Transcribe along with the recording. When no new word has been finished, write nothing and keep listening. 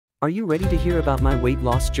Are you ready to hear about my weight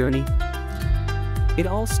loss journey? It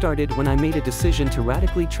all started when I made a decision to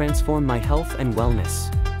radically transform my health and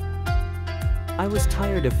wellness. I was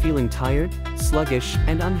tired of feeling tired, sluggish,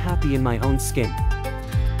 and unhappy in my own skin.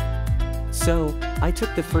 So, I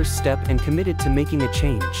took the first step and committed to making a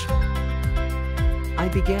change.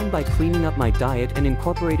 I began by cleaning up my diet and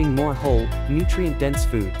incorporating more whole, nutrient-dense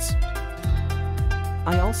foods.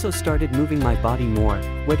 I also started moving my body more,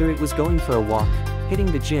 whether it was going for a walk, hitting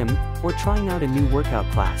the gym, or trying out a new workout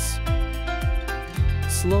class.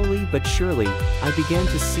 Slowly but surely, I began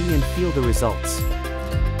to see and feel the results.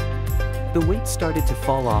 The weight started to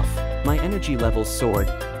fall off, my energy levels soared,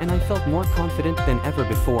 and I felt more confident than ever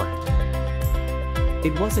before.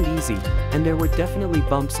 It wasn't easy, and there were definitely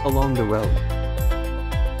bumps along the road.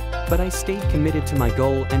 But I stayed committed to my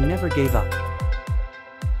goal and never gave up.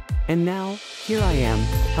 And now, here I am,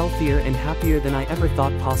 healthier and happier than I ever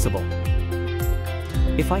thought possible.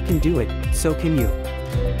 If I can do it, so can you.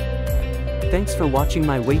 Thanks for watching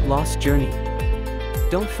my weight loss journey.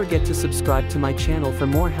 Don't forget to subscribe to my channel for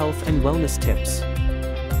more health and wellness tips.